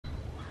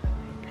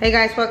Hey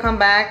guys, welcome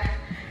back.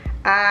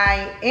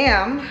 I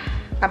am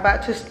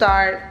about to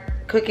start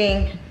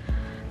cooking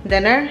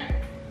dinner.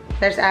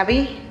 There's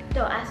Abby.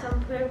 Don't ask,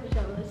 I'm wearing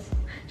pajamas.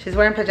 She's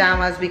wearing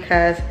pajamas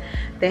because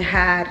they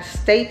had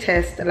state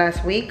test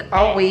last week,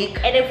 all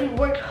week. And if we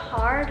worked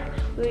hard,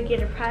 we would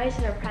get a prize,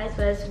 and our prize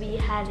was we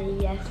had a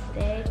yes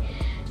day.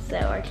 So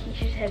our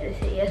teachers had to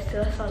say yes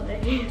to us on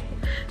there.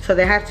 So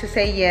they have to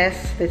say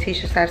yes. The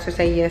teachers have to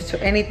say yes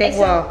to anything.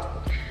 Well,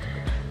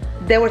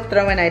 they were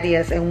throwing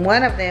ideas, and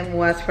one of them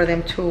was for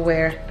them to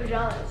wear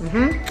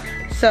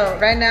pajamas. So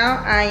right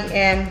now I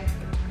am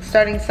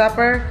starting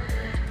supper.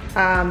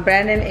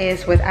 Brandon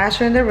is with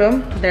Asher in the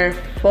room. They're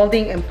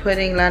folding and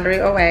putting laundry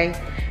away.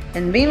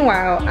 And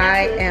meanwhile,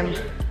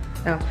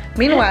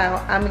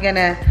 I'm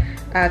gonna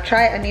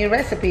try a new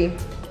recipe.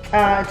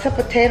 It's a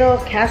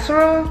potato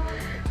casserole,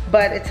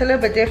 but it's a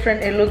little bit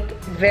different. It looked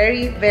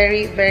very,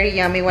 very, very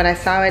yummy when I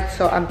saw it,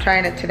 so I'm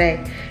trying it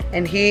today.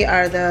 And here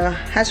are the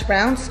hash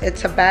browns.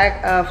 It's a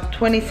bag of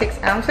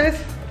 26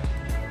 ounces.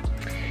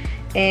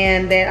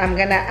 And then I'm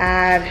gonna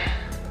add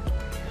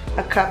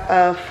a cup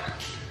of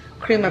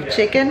cream of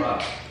chicken.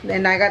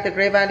 And I got the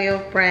Great Value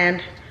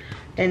brand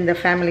in the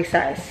family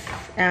size.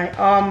 And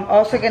I'm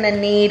also gonna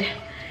need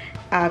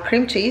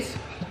cream cheese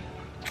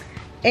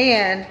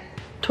and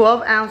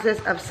 12 ounces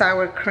of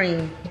sour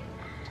cream,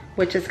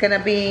 which is gonna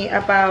be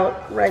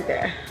about right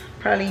there,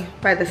 probably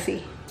by the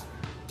sea,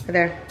 right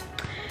there.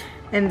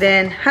 And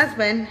then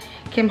husband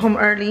came home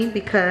early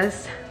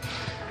because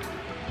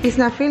he's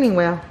not feeling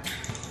well.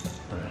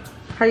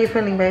 How are you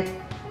feeling, babe?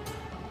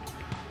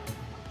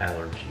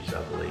 Allergies,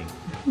 I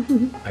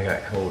believe. I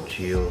got cold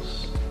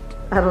chills.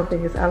 I don't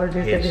think it's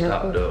allergies. Head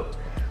stopped up.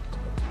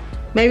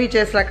 Maybe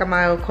just like a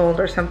mild cold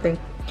or something.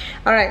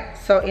 All right,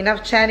 so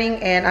enough chatting,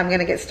 and I'm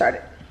gonna get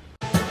started.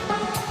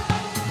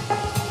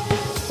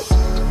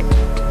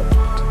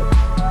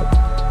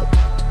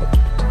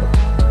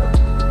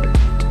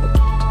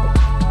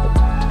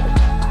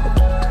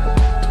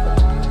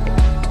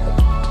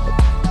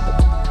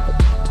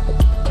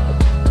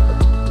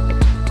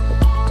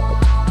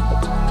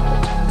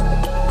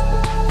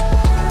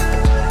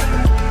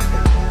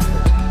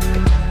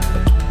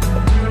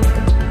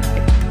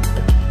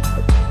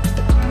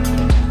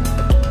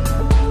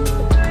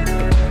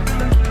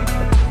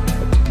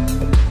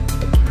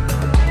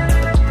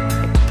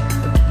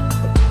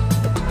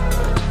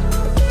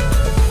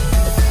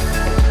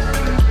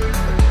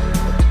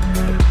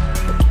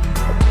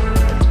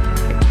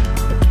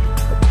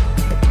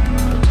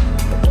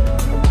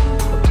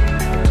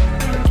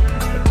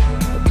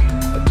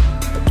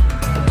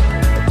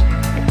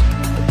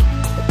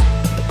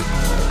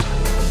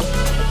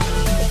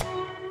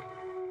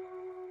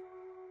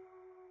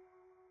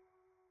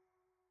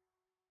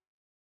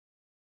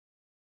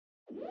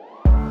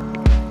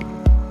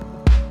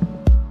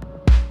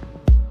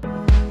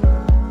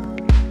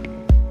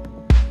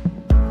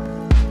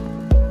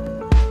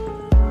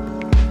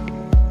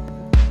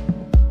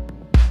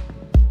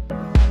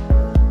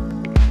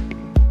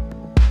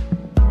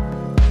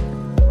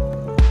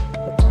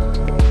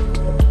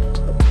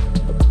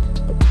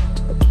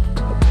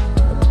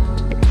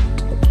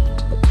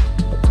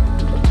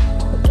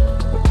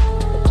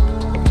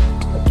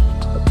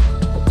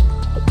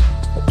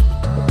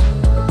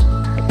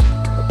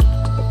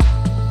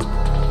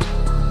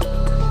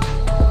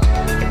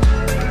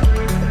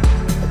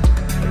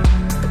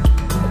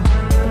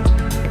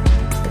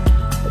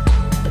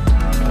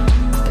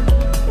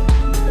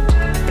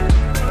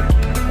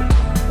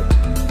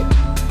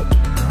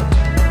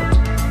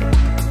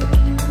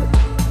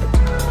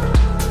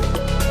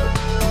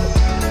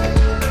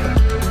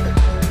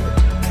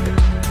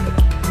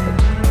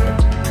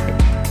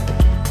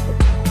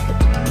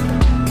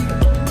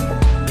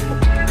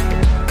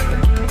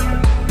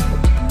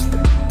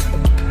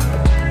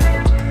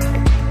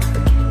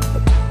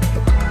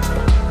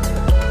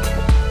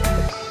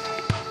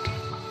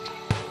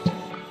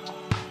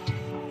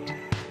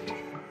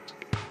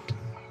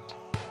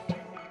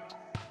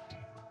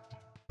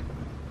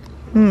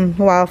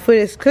 While food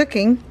is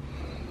cooking,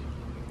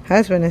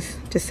 husband is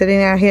just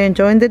sitting out here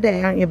enjoying the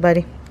day, aren't you,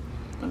 buddy?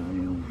 I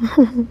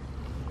am.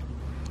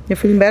 You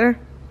feeling better?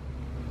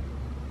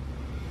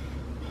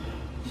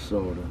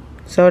 Sort of.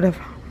 Sort of.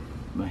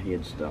 My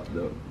head stopped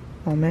up.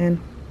 Oh man.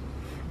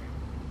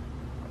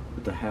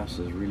 But the house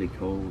is really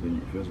cold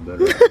and it feels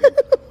better.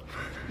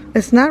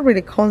 It's not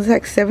really cold, it's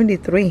like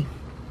 73.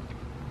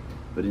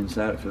 But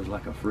inside it feels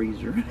like a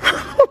freezer.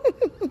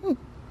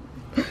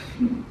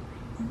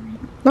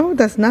 No, it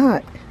does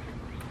not.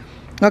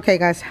 Okay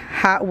guys,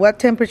 what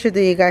temperature do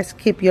you guys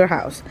keep your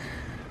house?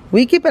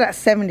 We keep it at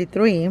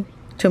 73.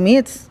 To me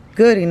it's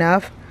good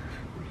enough,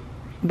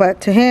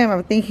 but to him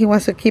I think he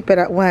wants to keep it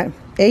at what,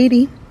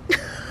 80?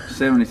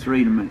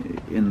 73 to me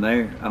in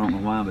there, I don't know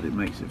why, but it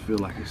makes it feel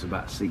like it's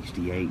about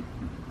 68.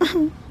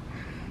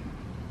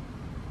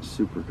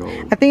 Super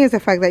cold. I think it's the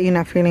fact that you're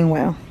not feeling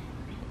well.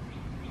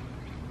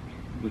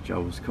 Which I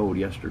was cold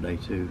yesterday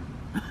too.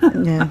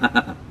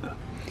 Yeah.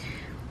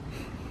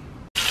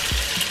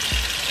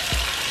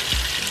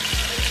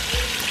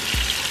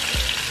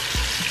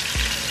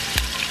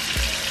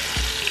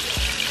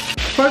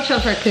 pork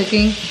chops are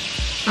cooking,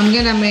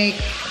 we're gonna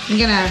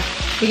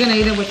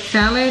eat it with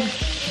salad.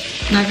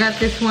 And I got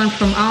this one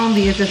from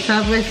Aldi. It's a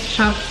Southwest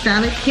chopped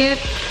salad kit.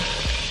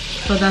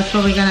 So that's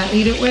what we're gonna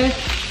eat it with.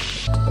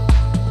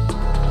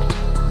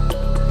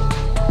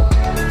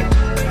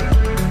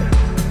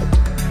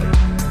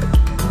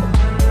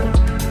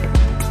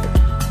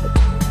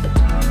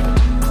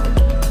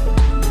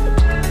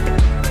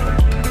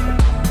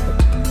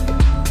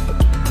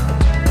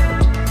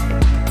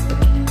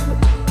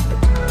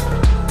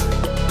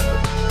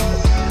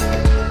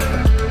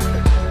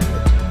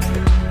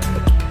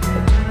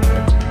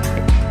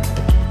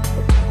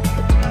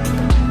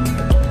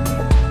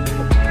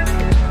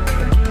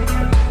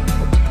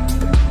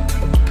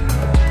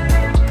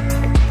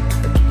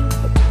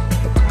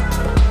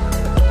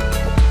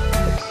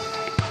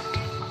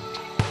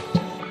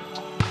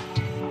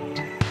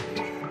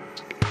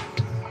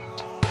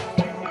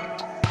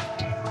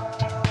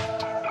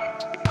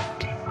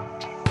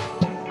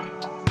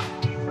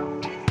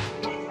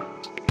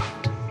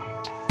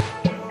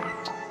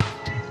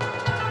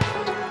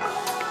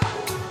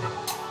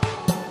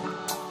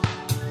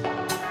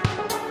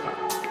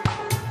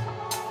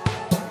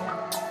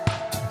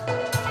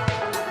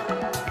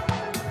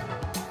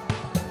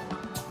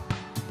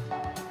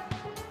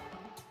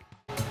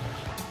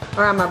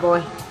 All right, my boy.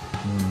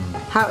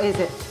 How is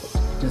it?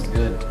 It's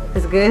good.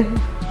 It's good?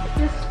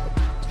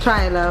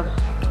 Try it, love.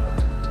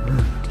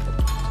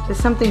 There's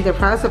something different.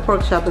 How's the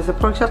pork chop? Is the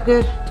pork chop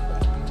good?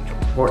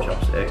 Pork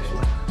chop's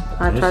excellent.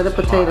 I'll try the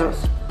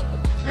potatoes.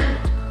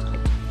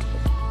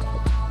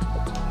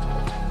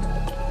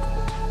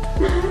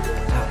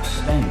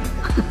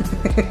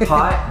 Outstanding.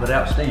 Hot, but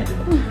outstanding.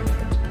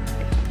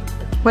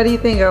 What do you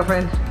think,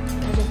 girlfriend?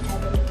 I'm in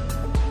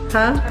heaven.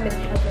 Huh? I'm in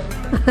heaven.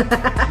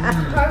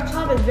 Pork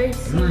chop is very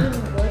seasoned and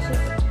delicious.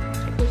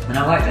 And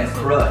I like that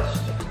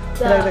crust.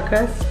 Like the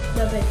crust?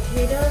 The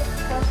potato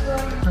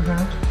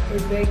casserole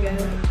is very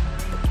good.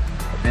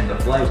 And the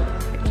flavor.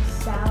 The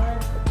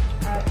salad,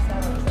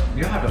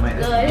 You'll have to make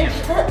this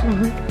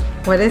again.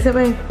 good. What is it,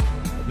 babe?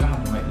 You'll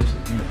have to make this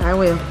again. I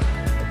will.